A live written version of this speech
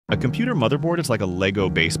A computer motherboard is like a Lego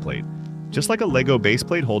baseplate. Just like a Lego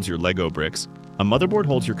baseplate holds your Lego bricks, a motherboard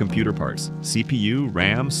holds your computer parts. CPU,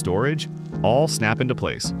 RAM, storage, all snap into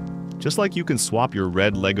place. Just like you can swap your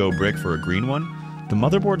red Lego brick for a green one, the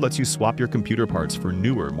motherboard lets you swap your computer parts for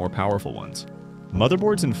newer, more powerful ones.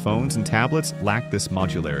 Motherboards in phones and tablets lack this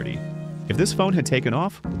modularity. If this phone had taken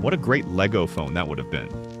off, what a great Lego phone that would have been.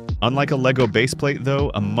 Unlike a Lego baseplate though,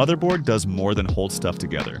 a motherboard does more than hold stuff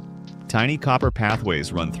together. Tiny copper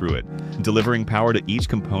pathways run through it, delivering power to each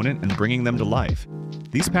component and bringing them to life.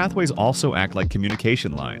 These pathways also act like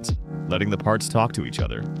communication lines, letting the parts talk to each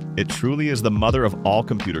other. It truly is the mother of all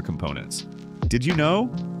computer components. Did you know?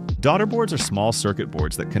 Daughterboards are small circuit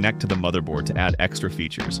boards that connect to the motherboard to add extra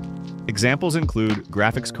features. Examples include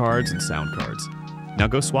graphics cards and sound cards. Now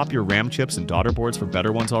go swap your RAM chips and daughterboards for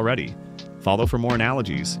better ones already. Follow for more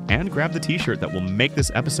analogies, and grab the t-shirt that will make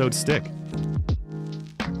this episode stick.